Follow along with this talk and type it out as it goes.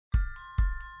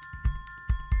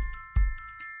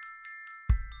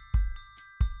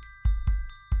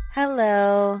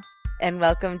Hello, and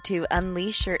welcome to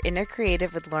Unleash Your Inner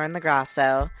Creative with Lauren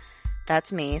LaGrasso.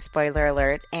 That's me, spoiler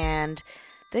alert, and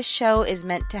this show is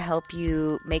meant to help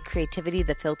you make creativity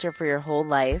the filter for your whole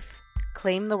life,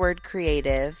 claim the word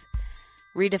creative,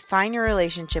 redefine your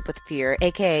relationship with fear,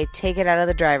 aka take it out of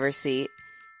the driver's seat,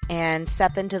 and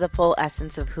step into the full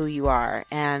essence of who you are.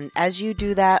 And as you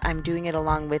do that, I'm doing it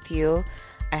along with you.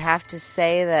 I have to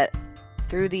say that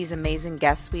through these amazing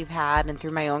guests we've had and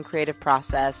through my own creative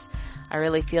process, I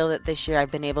really feel that this year I've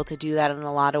been able to do that in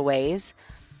a lot of ways.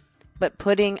 But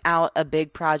putting out a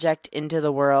big project into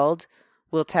the world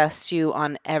will test you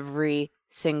on every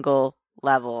single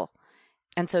level.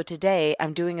 And so today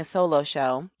I'm doing a solo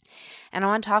show, and I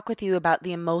want to talk with you about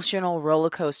the emotional roller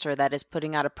coaster that is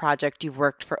putting out a project you've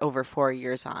worked for over 4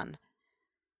 years on.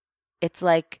 It's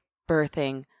like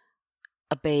birthing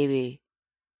a baby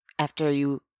after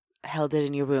you held it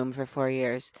in your womb for 4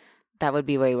 years. That would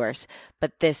be way worse.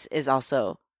 But this is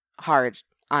also hard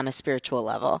on a spiritual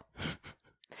level.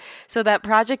 So that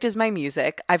project is my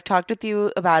music. I've talked with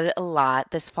you about it a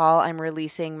lot. This fall, I'm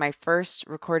releasing my first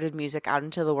recorded music out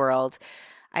into the world.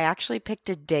 I actually picked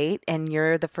a date, and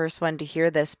you're the first one to hear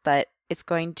this, but it's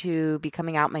going to be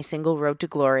coming out, my single Road to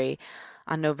Glory,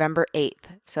 on November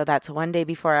 8th. So that's one day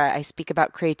before I speak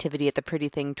about creativity at the Pretty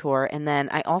Thing Tour. And then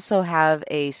I also have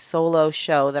a solo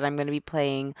show that I'm going to be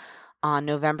playing on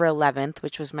November 11th,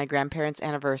 which was my grandparents'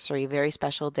 anniversary, very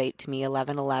special date to me,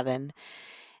 11/11.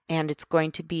 And it's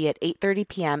going to be at 8:30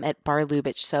 p.m. at Bar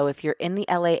Lubitsch. So if you're in the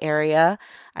LA area,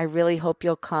 I really hope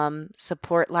you'll come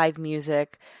support live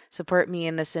music, support me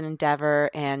in this endeavor,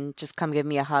 and just come give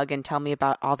me a hug and tell me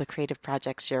about all the creative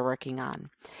projects you're working on.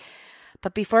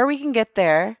 But before we can get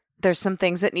there, there's some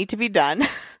things that need to be done.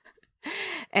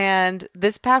 And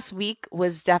this past week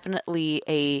was definitely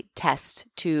a test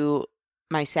to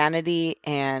my sanity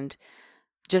and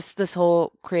just this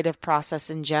whole creative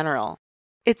process in general.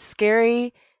 It's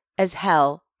scary as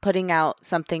hell putting out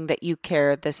something that you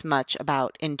care this much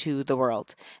about into the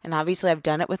world. And obviously I've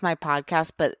done it with my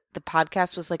podcast, but the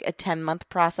podcast was like a 10-month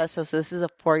process. So this is a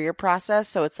 4-year process.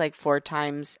 So it's like 4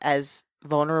 times as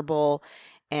vulnerable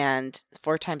and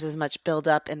 4 times as much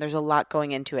buildup, and there's a lot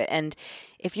going into it. And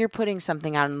if you're putting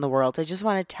something out in the world, I just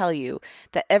want to tell you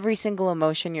that every single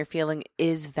emotion you're feeling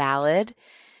is valid,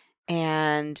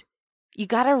 and you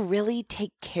got to really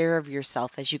take care of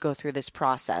yourself as you go through this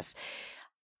process.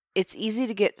 It's easy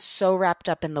to get so wrapped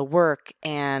up in the work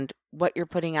and what you're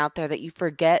putting out there that you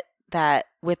forget that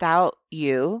without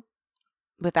you,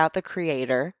 without the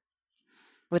creator,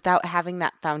 without having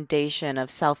that foundation of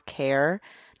self-care,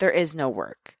 there is no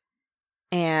work.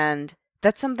 And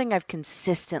that's something I've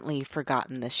consistently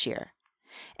forgotten this year.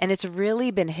 And it's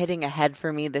really been hitting ahead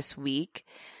for me this week.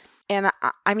 And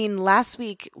I mean, last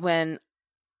week when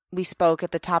we spoke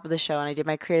at the top of the show and I did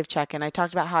my creative check-in, I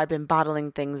talked about how I'd been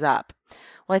bottling things up.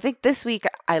 Well, I think this week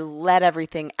I let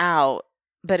everything out,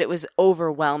 but it was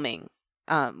overwhelming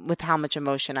with how much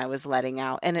emotion I was letting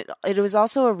out. And it was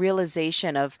also a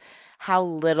realization of how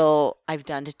little I've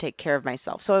done to take care of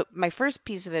myself. So my first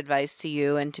piece of advice to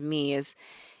you and to me is,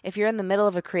 if you're in the middle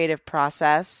of a creative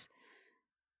process,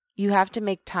 you have to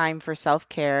make time for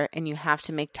self-care and you have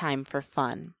to make time for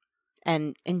fun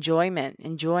and enjoyment,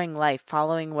 enjoying life,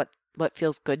 following what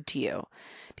feels good to you.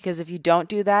 Because if you don't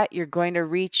do that, you're going to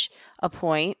reach a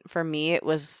point. For me, it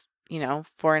was,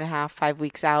 4.5, 5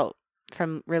 weeks out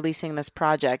from releasing this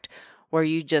project where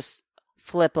you just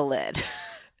flip a lid.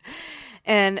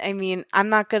 And I mean,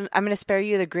 I'm going to spare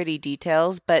you the gritty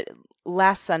details, but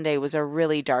last Sunday was a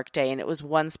really dark day, and it was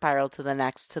one spiral to the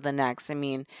next. I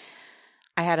mean,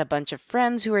 I had a bunch of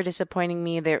friends who were disappointing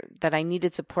me that I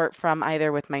needed support from,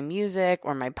 either with my music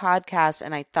or my podcast,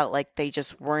 and I felt like they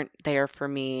just weren't there for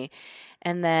me.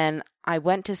 And then I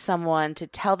went to someone to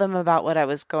tell them about what I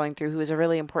was going through, who was a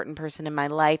really important person in my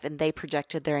life, and they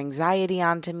projected their anxiety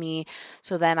onto me.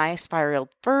 So then I spiraled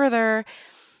further,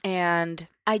 and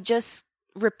I just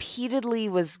repeatedly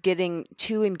was getting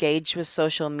too engaged with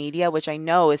social media, which I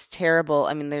know is terrible.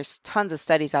 I mean, there's tons of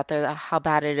studies out there how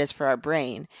bad it is for our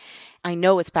brain. I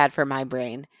know it's bad for my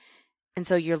brain. And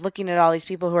so you're looking at all these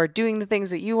people who are doing the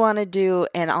things that you want to do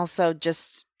and also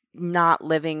just not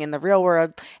living in the real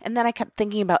world. And then I kept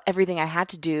thinking about everything I had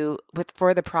to do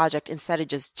for the project instead of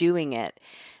just doing it.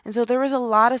 And so there was a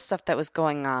lot of stuff that was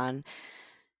going on.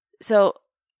 So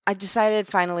I decided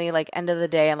finally, end of the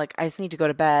day, I just need to go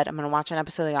to bed. I'm going to watch an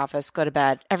episode of The Office, go to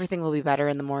bed. Everything will be better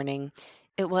in the morning.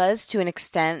 It was to an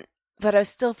extent, but I was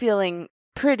still feeling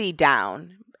pretty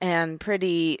down and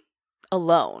pretty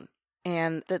alone.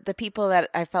 And the people that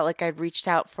I felt like I'd reached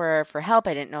out for help,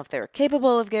 I didn't know if they were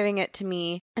capable of giving it to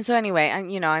me. And so anyway,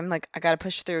 I'm like, I got to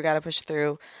push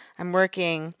through. I'm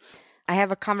working. I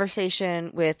have a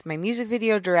conversation with my music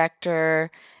video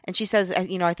director, and she says,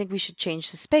 I think we should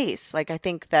change the space. Like, I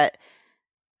think that,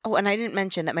 oh, and I didn't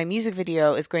mention that my music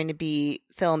video is going to be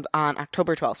filmed on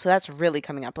October 12th. So that's really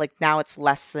coming up. Like, now it's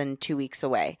less than 2 weeks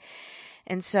away.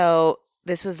 And so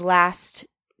this was last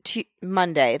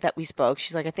Monday that we spoke.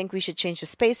 She's like, I think we should change the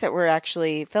space that we're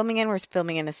actually filming in. We're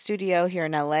filming in a studio here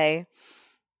in LA.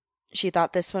 She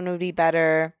thought this one would be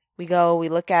better. We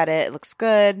look at it. It looks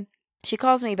good. She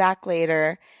calls me back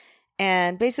later,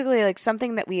 and basically, like,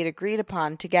 something that we had agreed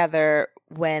upon together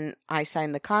when I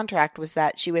signed the contract was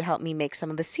that she would help me make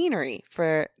some of the scenery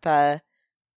for the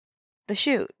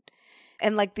shoot.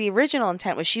 And like, the original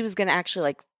intent was she was going to actually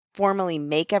like formally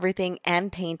make everything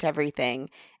and paint everything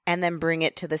and then bring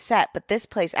it to the set. But this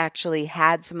place actually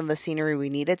had some of the scenery we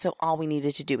needed, so all we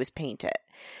needed to do was paint it.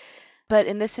 But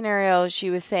in this scenario, she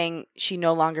was saying she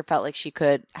no longer felt like she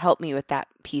could help me with that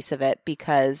piece of it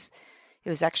because it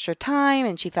was extra time,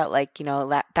 and she felt like,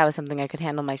 that was something I could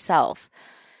handle myself.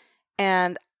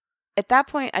 And at that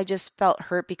point, I just felt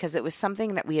hurt because it was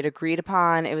something that we had agreed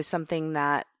upon. It was something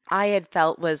that I had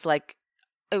felt was like,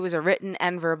 it was a written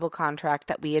and verbal contract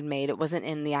that we had made. It wasn't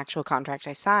in the actual contract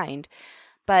I signed,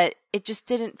 but it just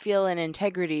didn't feel in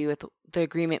integrity with the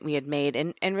agreement we had made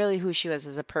and really who she was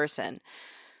as a person.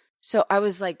 So I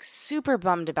was like super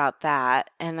bummed about that.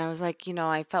 And I was like,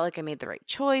 I felt like I made the right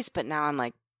choice, but now I'm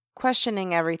like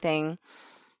questioning everything.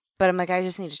 But I'm like, I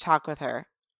just need to talk with her.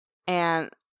 And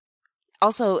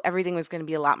also, everything was going to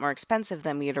be a lot more expensive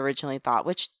than we had originally thought,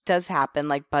 which does happen,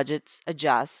 like budgets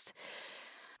adjust.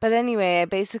 But anyway, I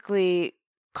basically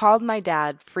called my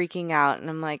dad freaking out, and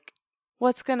I'm like,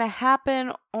 what's going to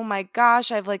happen? Oh my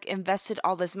gosh, I've like invested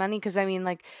all this money. Because I mean,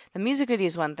 like, the music video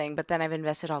is one thing, but then I've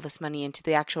invested all this money into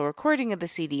the actual recording of the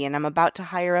CD, and I'm about to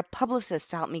hire a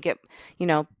publicist to help me get,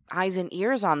 eyes and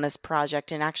ears on this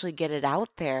project and actually get it out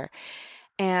there.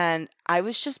 And I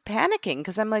was just panicking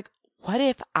because I'm like, what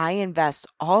if I invest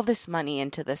all this money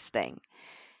into this thing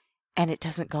and it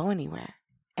doesn't go anywhere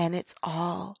and it's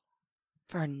all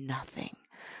for nothing?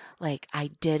 Like, I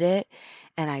did it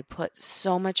and I put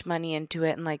so much money into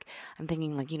it, and like, I'm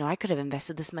thinking like, I could have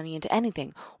invested this money into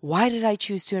anything. Why did I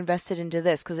choose to invest it into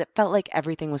this? Because it felt like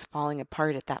everything was falling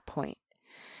apart at that point.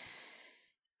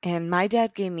 And my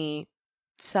dad gave me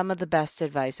some of the best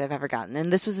advice I've ever gotten.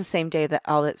 And this was the same day that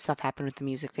all that stuff happened with the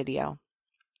music video.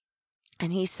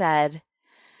 And he said,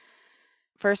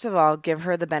 first of all, give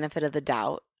her the benefit of the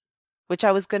doubt, which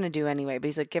I was going to do anyway. But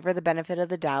he's like, give her the benefit of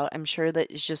the doubt. I'm sure that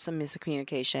it's just some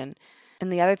miscommunication.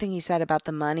 And the other thing he said about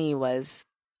the money was,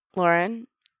 Lauren,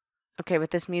 okay, with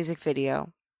this music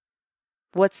video,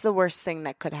 what's the worst thing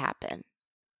that could happen?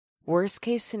 Worst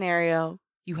case scenario,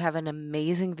 you have an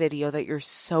amazing video that you're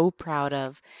so proud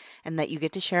of and that you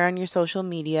get to share on your social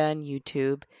media and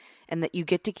YouTube and that you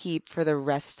get to keep for the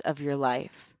rest of your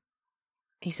life.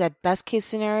 He said, best case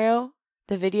scenario,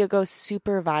 the video goes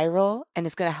super viral and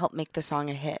it's going to help make the song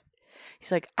a hit.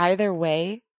 He's like, either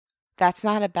way, that's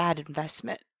not a bad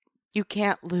investment. You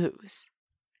can't lose.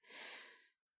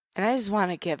 And I just want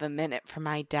to give a minute for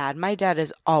my dad. My dad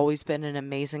has always been an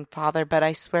amazing father, but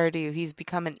I swear to you, he's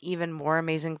become an even more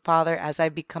amazing father as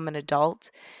I've become an adult.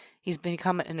 He's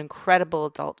become an incredible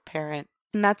adult parent.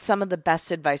 And that's some of the best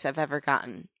advice I've ever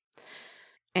gotten.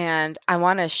 And I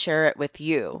want to share it with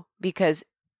you because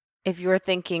if you're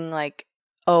thinking like,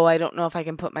 oh, I don't know if I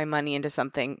can put my money into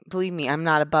something, believe me, I'm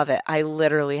not above it. I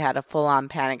literally had a full-on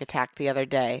panic attack the other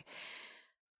day.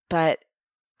 But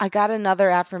I got another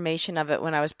affirmation of it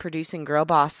when I was producing Girl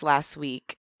Boss last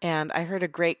week. And I heard a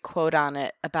great quote on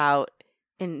it about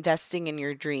investing in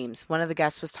your dreams. One of the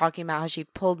guests was talking about how she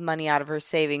pulled money out of her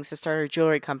savings to start her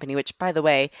jewelry company, which, by the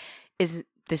way,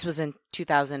 this was in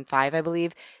 2005, I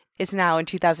believe. It's now in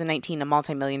 2019 a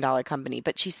multi-million-dollar company.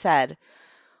 But she said,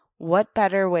 what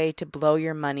better way to blow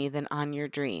your money than on your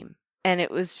dream? And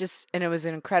it was an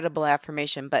incredible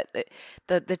affirmation. But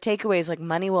the takeaway is like,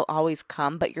 money will always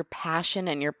come, but your passion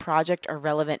and your project are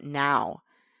relevant now.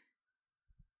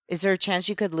 Is there a chance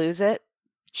you could lose it?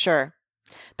 Sure.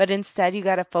 But instead, you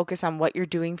got to focus on what you're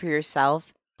doing for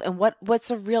yourself and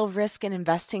what's a real risk in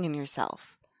investing in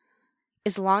yourself.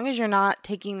 As long as you're not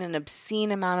taking an obscene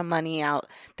amount of money out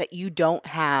that you don't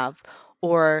have,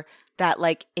 or that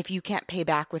like if you can't pay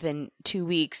back within 2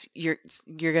 weeks, you're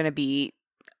going to be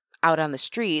out on the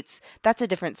streets, that's a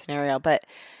different scenario. But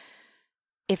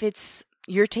if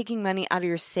you're taking money out of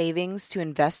your savings to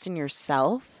invest in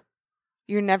yourself,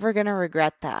 you're never going to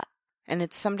regret that.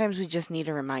 And sometimes we just need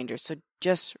a reminder. So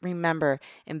just remember,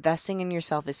 investing in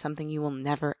yourself is something you will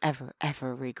never, ever,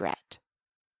 ever regret.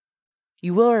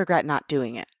 You will regret not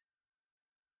doing it,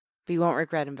 but you won't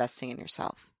regret investing in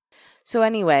yourself. So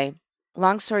anyway,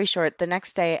 long story short, the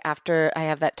next day after I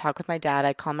have that talk with my dad,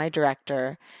 I call my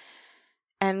director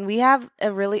and we have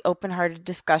a really open-hearted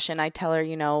discussion. I tell her,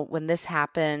 when this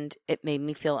happened, it made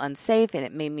me feel unsafe and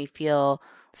it made me feel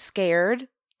scared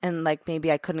and like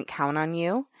maybe I couldn't count on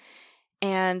you.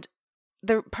 And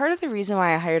the part of the reason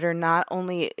why I hired her not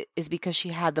only is because she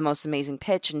had the most amazing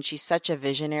pitch and she's such a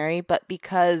visionary, but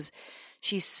because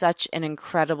she's such an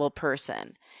incredible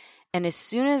person. And as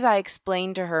soon as I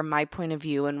explained to her my point of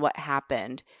view and what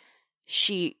happened,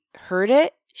 she heard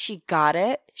it. She got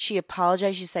it. She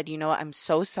apologized. She said, I'm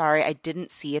so sorry. I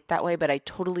didn't see it that way, but I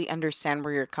totally understand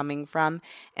where you're coming from.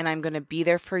 And I'm going to be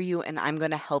there for you and I'm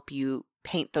going to help you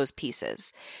paint those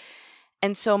pieces.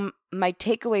 And so my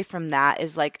takeaway from that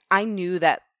is I knew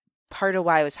that part of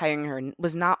why I was hiring her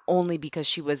was not only because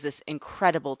she was this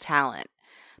incredible talent,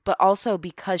 but also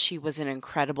because she was an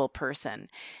incredible person.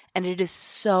 And it is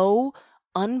so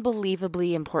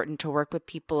unbelievably important to work with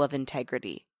people of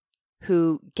integrity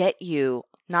who get you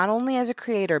not only as a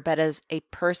creator, but as a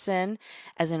person,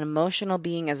 as an emotional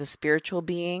being, as a spiritual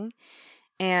being.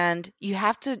 And you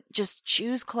have to just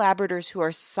choose collaborators who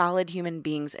are solid human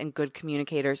beings and good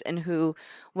communicators and who,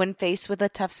 when faced with a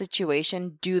tough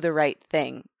situation, do the right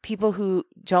thing. People who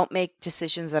don't make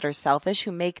decisions that are selfish,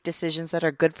 who make decisions that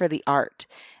are good for the art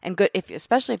and good,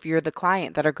 especially if you're the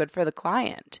client, that are good for the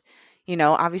client.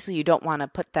 Obviously you don't want to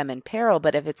put them in peril,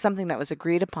 but if it's something that was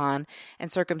agreed upon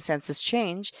and circumstances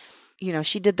change,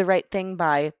 she did the right thing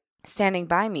by standing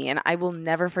by me. And I will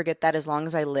never forget that as long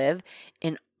as I live,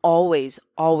 and always,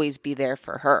 always be there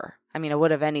for her. I mean, I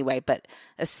would have anyway, but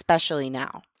especially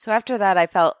now. So after that, I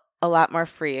felt a lot more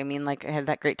free. I mean, I had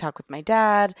that great talk with my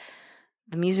dad.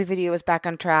 The music video was back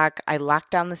on track. I locked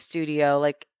down the studio,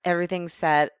 everything's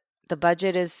set. The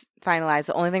budget is finalized.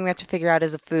 The only thing we have to figure out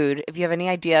is the food. If you have any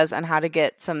ideas on how to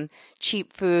get some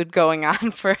cheap food going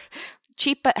on for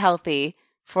cheap but healthy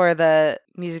for the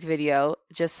music video,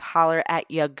 just holler at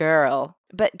ya girl.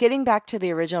 But getting back to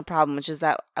the original problem, which is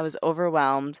that I was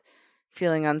overwhelmed,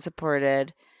 feeling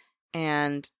unsupported,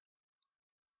 and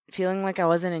feeling like I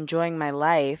wasn't enjoying my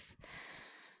life,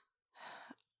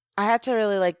 I had to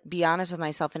really be honest with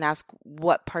myself and ask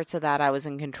what parts of that I was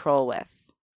in control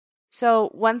with. So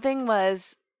one thing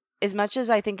was, as much as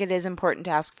I think it is important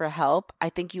to ask for help, I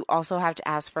think you also have to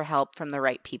ask for help from the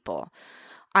right people.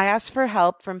 I asked for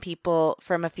help from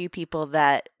a few people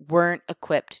that weren't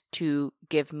equipped to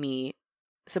give me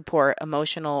support,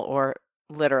 emotional or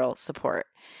literal support.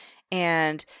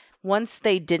 And once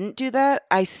they didn't do that,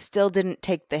 I still didn't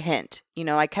take the hint.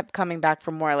 I kept coming back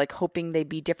for more, hoping they'd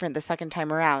be different the second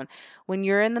time around. When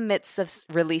you're in the midst of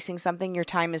releasing something, your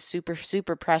time is super,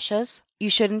 super precious. You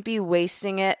shouldn't be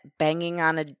wasting it banging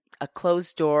on a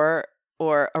closed door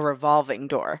or a revolving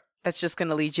door. That's just going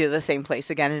to lead you to the same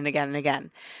place again and again and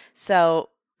again. So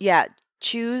yeah,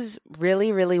 choose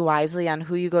really, really wisely on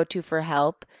who you go to for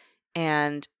help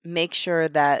and make sure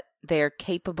that they're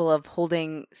capable of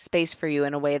holding space for you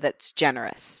in a way that's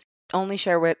generous. Only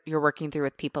share what you're working through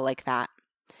with people like that.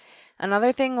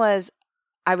 Another thing was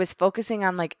I was focusing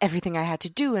on everything I had to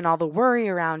do and all the worry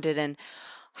around it and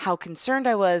how concerned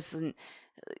I was and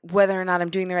whether or not I'm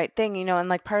doing the right thing,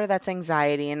 and part of that's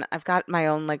anxiety. And I've got my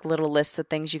own little lists of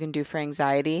things you can do for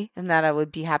anxiety and that I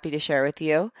would be happy to share with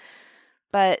you.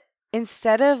 But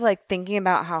instead of thinking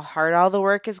about how hard all the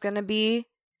work is going to be,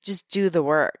 just do the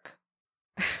work.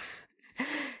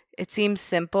 It seems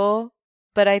simple,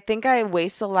 but I think I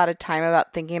waste a lot of time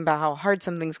about thinking about how hard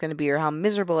something's going to be or how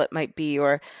miserable it might be,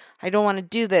 or I don't want to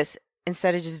do this,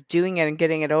 instead of just doing it and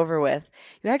getting it over with.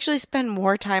 You actually spend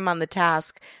more time on the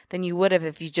task than you would have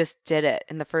if you just did it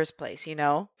in the first place,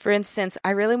 For instance,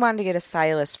 I really wanted to get a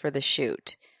stylist for the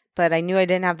shoot, but I knew I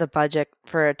didn't have the budget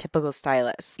for a typical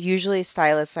stylist. Usually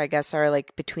stylists, I guess, are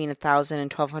between $1,000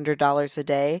 and $1,200 a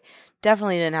day.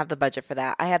 Definitely didn't have the budget for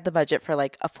that. I had the budget for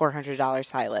a $400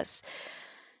 stylist.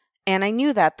 And I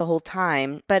knew that the whole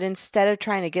time, but instead of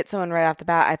trying to get someone right off the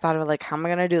bat, I thought of how am I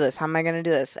going to do this? How am I going to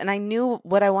do this? And I knew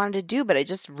what I wanted to do, but I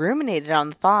just ruminated on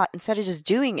the thought instead of just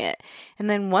doing it. And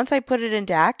then once I put it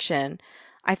into action,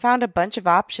 I found a bunch of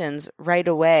options right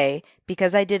away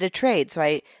because I did a trade. So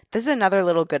this is another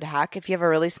little good hack. If you have a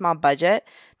really small budget,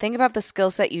 think about the skill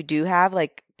set you do have,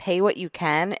 pay what you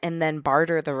can and then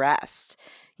barter the rest.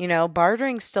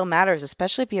 Bartering still matters,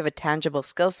 especially if you have a tangible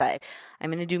skill set. I'm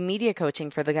going to do media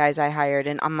coaching for the guys I hired,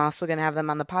 and I'm also going to have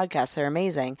them on the podcast. They're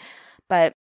amazing.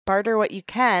 But barter what you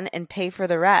can and pay for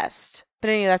the rest. But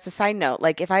anyway, that's a side note.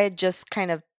 If I had just kind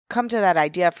of come to that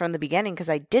idea from the beginning, because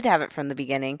I did have it from the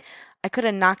beginning, I could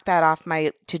have knocked that off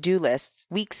my to-do list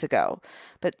weeks ago.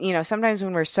 But, sometimes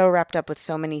when we're so wrapped up with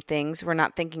so many things, we're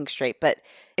not thinking straight. But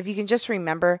if you can just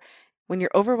remember, when you're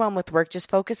overwhelmed with work,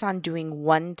 just focus on doing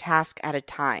one task at a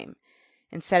time.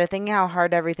 Instead of thinking how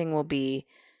hard everything will be,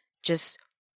 just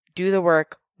do the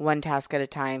work one task at a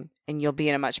time, and you'll be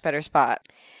in a much better spot.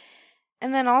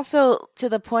 And then also to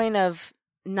the point of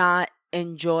not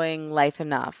enjoying life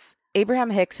enough. Abraham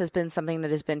Hicks has been something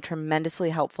that has been tremendously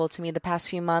helpful to me the past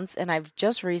few months, and I've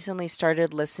just recently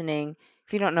started listening,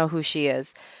 if you don't know who she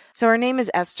is. So her name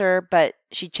is Esther, but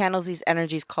she channels these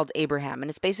energies called Abraham, and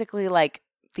it's basically like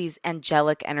these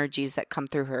angelic energies that come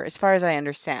through her, as far as I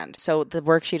understand. So the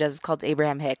work she does is called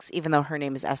Abraham Hicks, even though her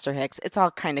name is Esther Hicks. It's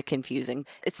all kind of confusing.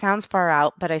 It sounds far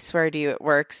out, but I swear to you it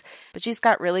works. But she's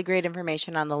got really great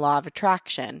information on the law of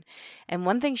attraction. And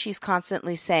one thing she's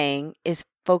constantly saying is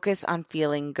focus on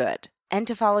feeling good and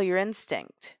to follow your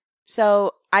instinct.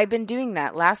 So I've been doing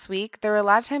that. Last week, there were a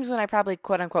lot of times when I probably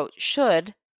quote unquote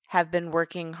should have been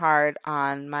working hard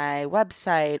on my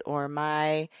website or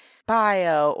my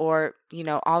bio or,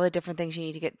 all the different things you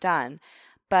need to get done.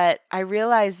 But I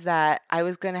realized that I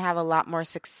was going to have a lot more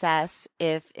success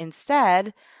if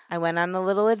instead I went on a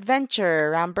little adventure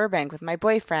around Burbank with my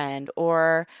boyfriend,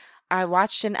 or I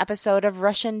watched an episode of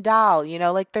Russian Doll.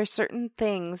 There's certain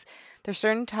times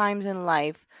in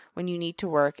life when you need to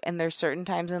work, and there's certain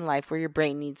times in life where your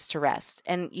brain needs to rest.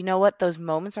 And you know what? Those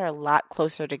moments are a lot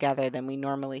closer together than we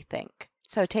normally think.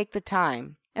 So take the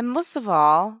time. And most of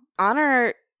all,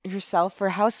 honor yourself for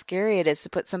how scary it is to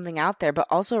put something out there, but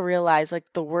also realize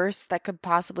the worst that could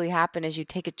possibly happen is you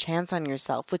take a chance on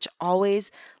yourself, which always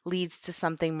leads to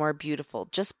something more beautiful.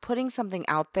 Just putting something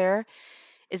out there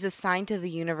is a sign to the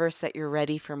universe that you're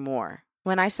ready for more.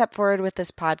 When I stepped forward with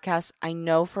this podcast, I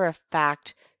know for a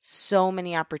fact so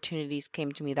many opportunities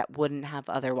came to me that wouldn't have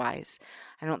otherwise.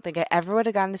 I don't think I ever would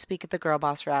have gotten to speak at the Girl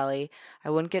Boss Rally. I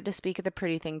wouldn't get to speak at the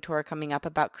Pretty Thing Tour coming up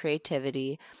about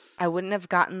creativity. I wouldn't have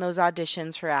gotten those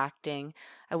auditions for acting.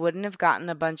 I wouldn't have gotten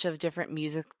a bunch of different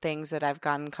music things that I've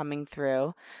gotten coming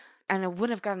through. And I wouldn't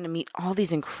have gotten to meet all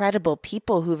these incredible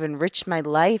people who've enriched my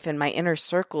life and my inner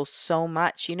circle so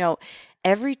much.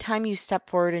 Every time you step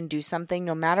forward and do something,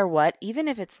 no matter what, even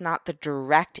if it's not the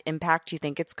direct impact you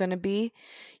think it's going to be,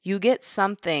 you get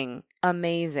something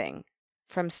amazing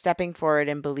from stepping forward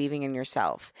and believing in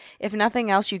yourself. If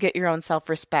nothing else, you get your own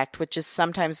self-respect, which is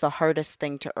sometimes the hardest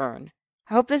thing to earn.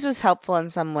 I hope this was helpful in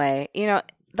some way.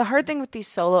 The hard thing with these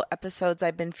solo episodes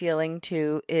I've been feeling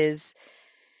too is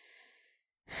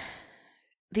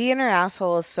the inner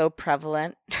asshole is so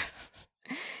prevalent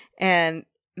and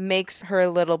makes her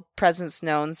little presence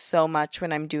known so much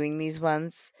when I'm doing these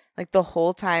ones. The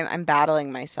whole time I'm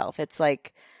battling myself. It's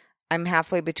I'm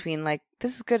halfway between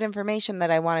this is good information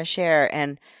that I want to share,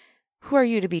 and who are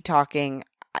you to be talking?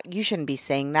 You shouldn't be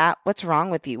saying that. What's wrong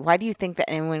with you? Why do you think that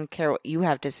anyone would care what you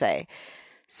have to say?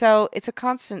 So it's a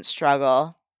constant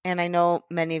struggle, and I know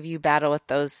many of you battle with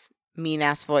those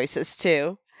mean-ass voices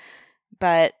too,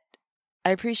 but I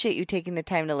appreciate you taking the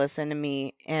time to listen to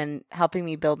me and helping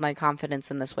me build my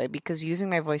confidence in this way, because using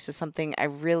my voice is something I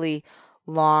really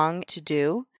long to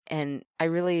do and I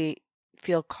really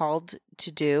feel called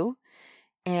to do.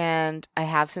 And I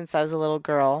have since I was a little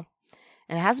girl.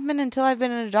 And it hasn't been until I've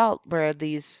been an adult where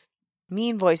these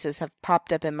mean voices have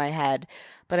popped up in my head.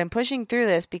 But I'm pushing through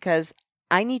this because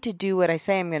I need to do what I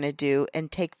say I'm going to do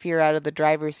and take fear out of the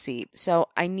driver's seat. So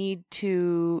I need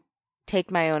to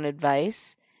take my own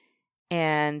advice.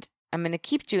 And I'm going to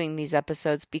keep doing these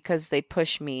episodes because they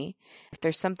push me. If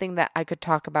there's something that I could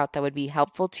talk about that would be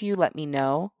helpful to you, let me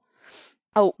know.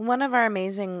 Oh, one of our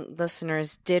amazing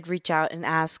listeners did reach out and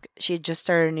ask, she had just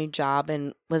started a new job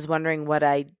and was wondering what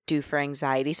I do for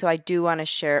anxiety. So I do want to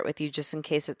share it with you just in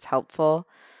case it's helpful.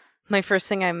 My first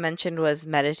thing I mentioned was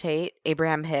meditate,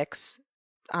 Abraham Hicks.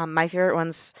 My favorite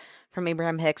ones from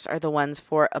Abraham Hicks are the ones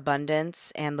for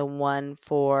abundance and the one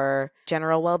for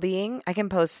general well-being. I can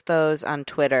post those on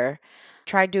Twitter.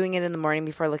 Try doing it in the morning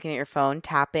before looking at your phone,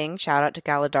 tapping. Shout out to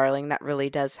Gala Darling. That really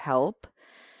does help.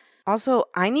 Also,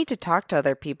 I need to talk to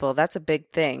other people. That's a big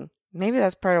thing. Maybe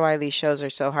that's part of why these shows are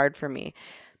so hard for me.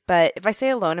 But if I stay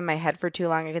alone in my head for too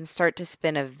long, I can start to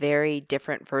spin a very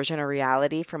different version of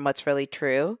reality from what's really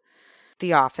true.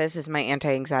 The Office is my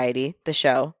anti-anxiety, the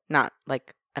show, not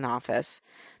like an office.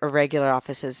 A regular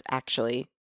office is actually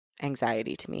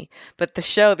anxiety to me. But the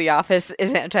show, The Office,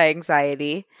 is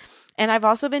anti-anxiety. And I've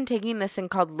also been taking this thing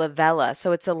called Lavella.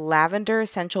 So it's a lavender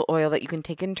essential oil that you can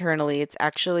take internally. It's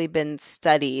actually been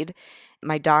studied.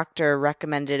 My doctor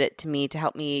recommended it to me to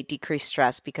help me decrease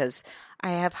stress because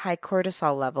I have high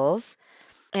cortisol levels.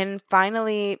 And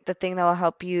finally, the thing that will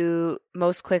help you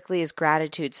most quickly is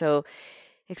gratitude. So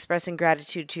expressing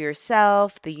gratitude to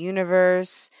yourself, the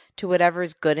universe, to whatever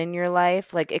is good in your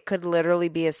life. Like it could literally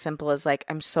be as simple as like,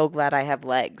 I'm so glad I have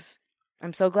legs.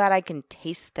 I'm so glad I can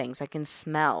taste things. I can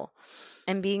smell.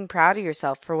 And being proud of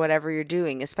yourself for whatever you're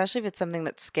doing, especially if it's something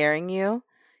that's scaring you.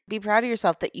 Be proud of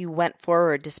yourself that you went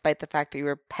forward despite the fact that you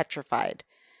were petrified.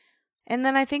 And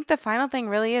then I think the final thing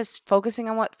really is focusing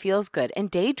on what feels good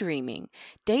and daydreaming.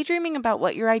 Daydreaming about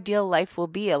what your ideal life will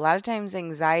be. A lot of times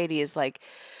anxiety is like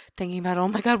thinking about, oh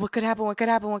my God, what could happen? What could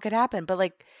happen? What could happen? But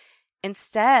like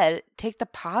instead, take the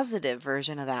positive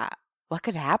version of that. What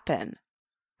could happen?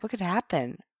 What could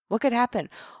happen? What could happen?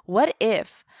 What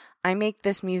if I make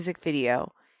this music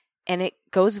video and it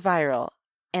goes viral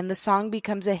and the song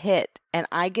becomes a hit and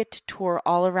I get to tour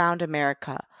all around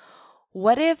America?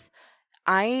 What if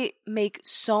I make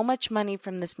so much money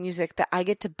from this music that I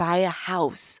get to buy a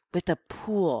house with a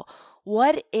pool?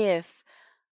 What if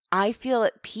I feel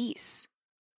at peace?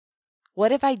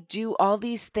 What if I do all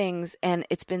these things and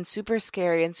it's been super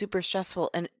scary and super stressful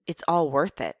and it's all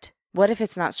worth it? What if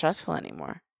it's not stressful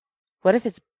anymore? What if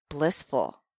it's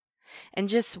blissful? And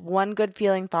just one good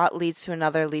feeling thought leads to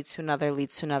another, leads to another,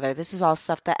 leads to another. This is all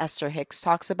stuff that Esther Hicks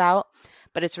talks about,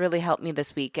 but it's really helped me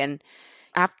this week. And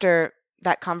after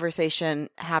that conversation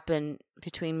happened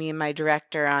between me and my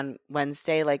director on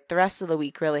Wednesday, like the rest of the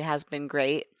week really has been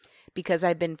great because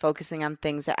I've been focusing on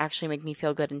things that actually make me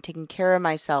feel good and taking care of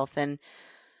myself and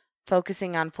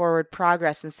focusing on forward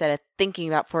progress instead of thinking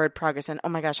about forward progress and, oh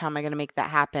my gosh, how am I going to make that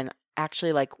happen?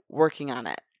 Actually like working on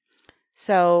it.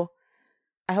 So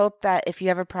I hope that if you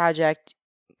have a project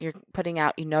you're putting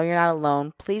out, you know you're not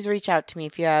alone. Please reach out to me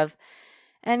if you have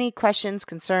any questions,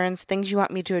 concerns, things you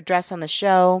want me to address on the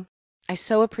show. I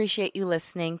so appreciate you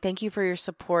listening. Thank you for your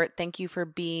support. Thank you for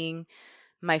being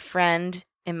my friend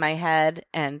in my head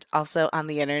and also on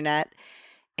the internet.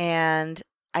 And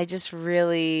I just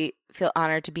really feel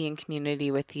honored to be in community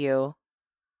with you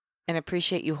and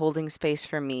appreciate you holding space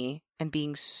for me and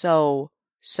being so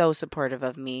supportive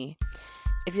of me.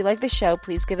 If you like the show,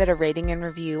 please give it a rating and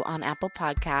review on Apple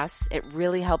Podcasts. It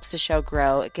really helps the show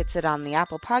grow. It gets it on the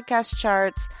Apple Podcast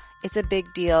charts. It's a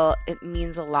big deal. It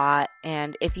means a lot.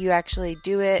 And if you actually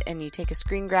do it and you take a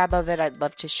screen grab of it, I'd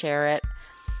love to share it.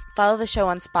 Follow the show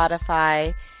on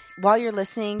Spotify. While you're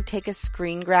listening, take a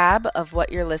screen grab of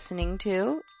what you're listening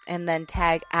to and then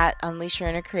tag at Unleash Your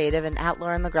Inner Creative and at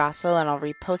Lauren LaGrasso, and I'll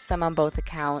repost them on both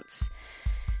accounts.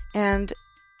 And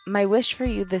my wish for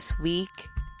you this week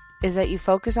is that you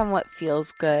focus on what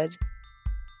feels good.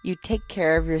 You take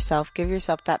care of yourself, give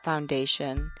yourself that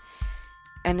foundation.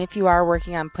 And if you are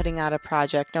working on putting out a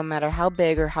project, no matter how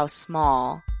big or how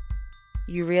small,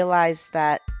 you realize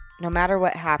that no matter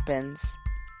what happens,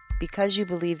 because you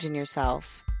believed in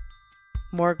yourself,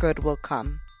 more good will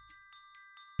come.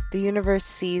 The universe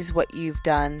sees what you've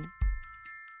done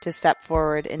to step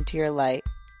forward into your light,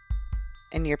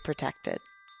 and you're protected.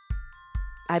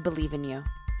 I believe in you.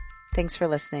 Thanks for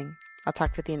listening. I'll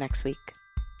talk with you next week.